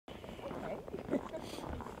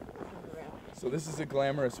So this is a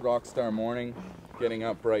glamorous rock star morning, getting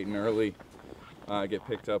up bright and early. Get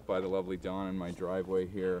picked up by the lovely Dawn in my driveway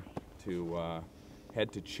here to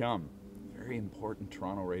head to Chum, very important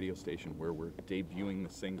Toronto radio station where we're debuting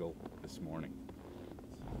the single this morning.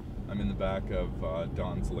 I'm in the back of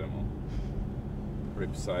Dawn's limo,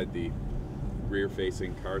 right beside the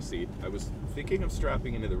rear-facing car seat. I was thinking of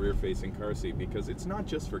strapping into the rear-facing car seat because it's not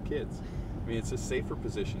just for kids. I mean, it's a safer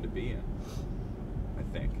position to be in, I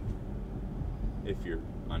think, if you're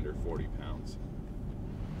under 40 pounds.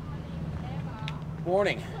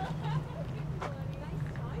 Morning.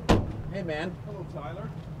 Hey, man. Hello, Tyler.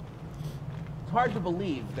 It's hard to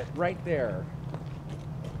believe that right there,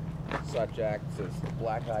 such acts as the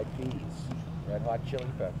Black Eyed Peas, Red Hot Chili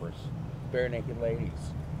Peppers, Barenaked Ladies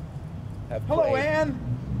have Hello, played. Ann.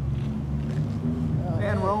 Oh,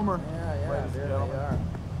 Ann hey. Romer. Yeah, there they are.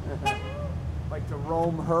 Like to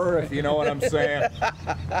roam her, if you know what I'm saying.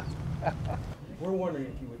 We're wondering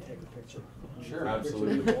if you would take a picture. Sure,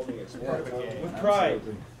 absolutely. It's part of the game. With pride.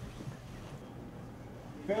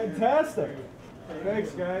 Fantastic. Thanks,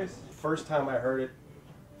 guys. First time I heard it,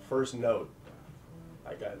 first note,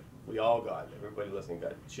 we all got, everybody listening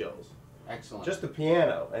got chills. Excellent. Just the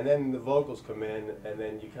piano, and then the vocals come in, and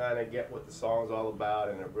then you kind of get what the song's all about,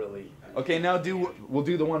 and it really... Okay, now we'll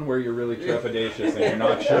do the one where you're really trepidatious and you're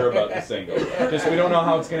not sure about the single. Just we don't know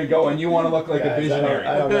how it's going to go, and you want to look like a visionary.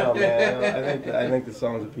 I don't know, man. I think the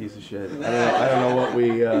song's a piece of shit. I don't know what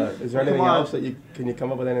we... is there anything else that can you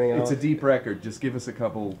come up with anything else? It's a deep record. Just give us a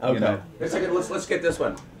couple, Okay. you know. Let's get this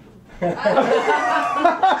one. You know what?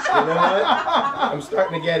 I'm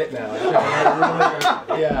starting to get it now.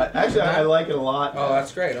 Yeah, actually, I like it a lot. Oh,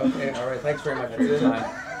 that's great. Okay, all right. Thanks very much for your time.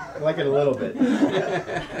 I like it a little bit. Enjoy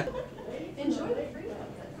the freedom.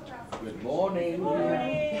 Good morning. Good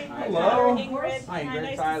morning. Hello. Ingrid. Hi, Ingrid.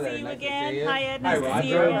 Nice Tyler. to see you Nice to again. see you. Hi, Ed. Hi, Nice to see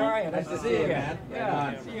you Roger. again. Nice to see you, man.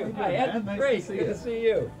 Yeah, good to see you. Hi, Ed. Great. Good to see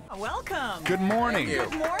you. Welcome. Good morning.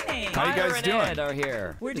 Good morning. How you guys doing? Ed are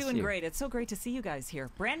here. We're doing great. It's so great to see you guys here.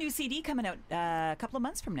 Brand new CD coming out a couple of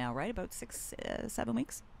months from now, right? About 7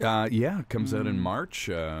 weeks? Yeah, it comes out in March,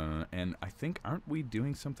 and I think, aren't we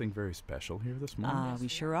doing something very special here this morning? We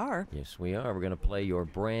sure are. Yes, we are. We're going to play your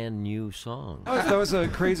brand new song. That was a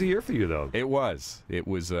crazy year for you, though. It was. It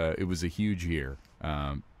was a huge year.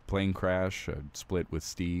 Plane crash, split with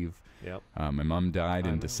Steve. Yep. My mom died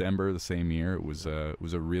in December the same year. It was a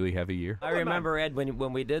really heavy year. I remember, Ed,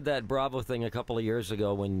 when we did that Bravo thing a couple of years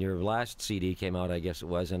ago when your last CD came out, I guess it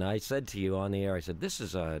was, and I said to you on the air, I said, this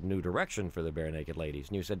is a new direction for the Barenaked Ladies.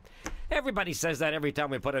 And you said, everybody says that every time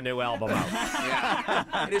we put a new album out.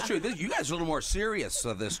 Yeah, it is true. You guys are a little more serious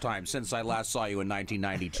this time since I last saw you in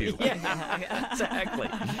 1992. Yeah, exactly.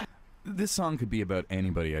 This song could be about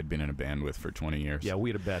anybody I'd been in a band with for 20 years. Yeah,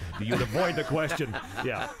 we'd have bet. You'd avoid the question.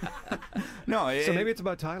 Yeah. No, So maybe it's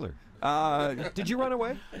about Tyler. Did you run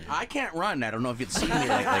away? I can't run. I don't know if you'd seen me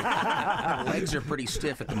lately. My legs are pretty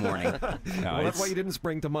stiff at the morning. Well, that's why you didn't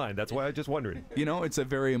spring to mind. That's why I just wondered. You know, it's a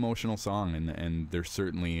very emotional song, and there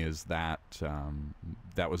certainly is that.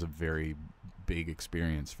 That was a very big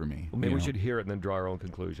experience for me. Well, maybe we should hear it and then draw our own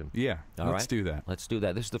conclusion. Yeah, All let's right. do that. Let's do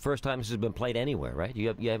that. This is the first time this has been played anywhere, right? You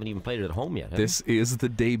haven't even played it at home yet, have This is the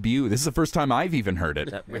debut. This is the first time I've even heard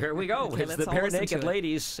it. you? Here we go. Okay, It's let's the all listen to Barenaked it.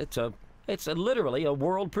 Ladies. It's literally a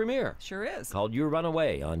world premiere. Sure is. Called You Run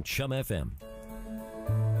Away on Chum FM.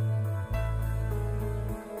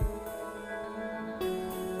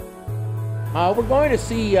 We're going to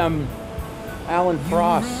see Alan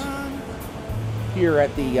Frost here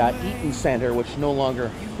at the Eaton Center, which no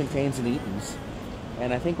longer contains an Eaton's.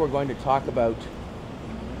 And I think we're going to talk about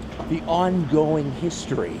the ongoing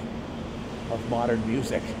history of modern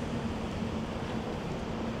music.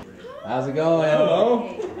 How's it going? Hello.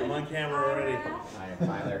 I'm on camera already. Hi,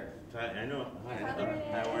 Tyler. I know. Hi.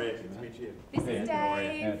 How are you? Good to meet you. This is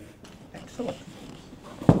Dave. Excellent.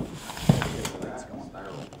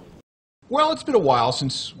 Well, it's been a while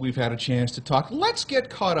since we've had a chance to talk. Let's get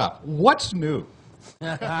caught up. What's new?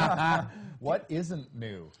 What isn't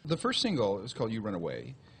new? The first single is called You Run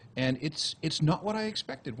Away, and it's not what I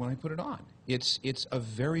expected when I put it on. It's a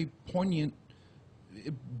very poignant,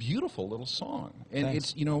 beautiful little song. And Thanks.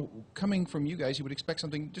 it's, you know, coming from you guys, you would expect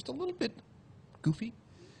something just a little bit goofy,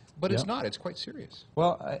 but it's not. It's quite serious.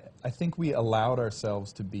 Well, I think we allowed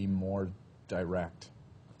ourselves to be more direct.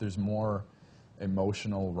 There's more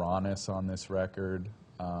emotional rawness on this record.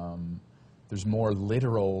 There's more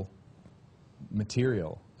literal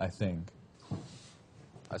material, I think.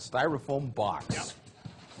 A styrofoam box.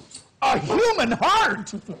 A human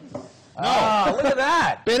heart! Oh, look at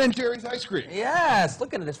that. Ben and Jerry's ice cream. Yes,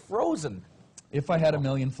 look at it. It's frozen. If I had a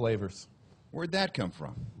million flavors. Where'd that come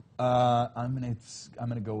from? I'm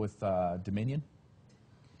gonna go with Dominion.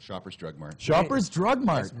 Shoppers Drug Mart. Shoppers Drug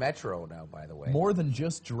Mart. It's Metro now, by the way. More than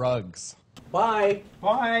just drugs. Bye.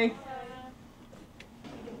 Bye.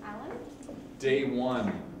 Alan? Day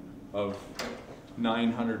 1 of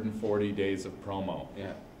 940 days of promo.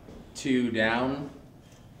 Yeah. 2 down,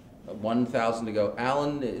 1,000 to go.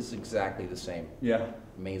 Alan is exactly the same. Yeah.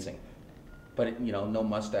 Amazing. But, you know, no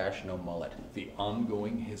mustache, no mullet. The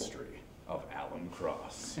ongoing history of Alan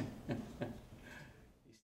Cross.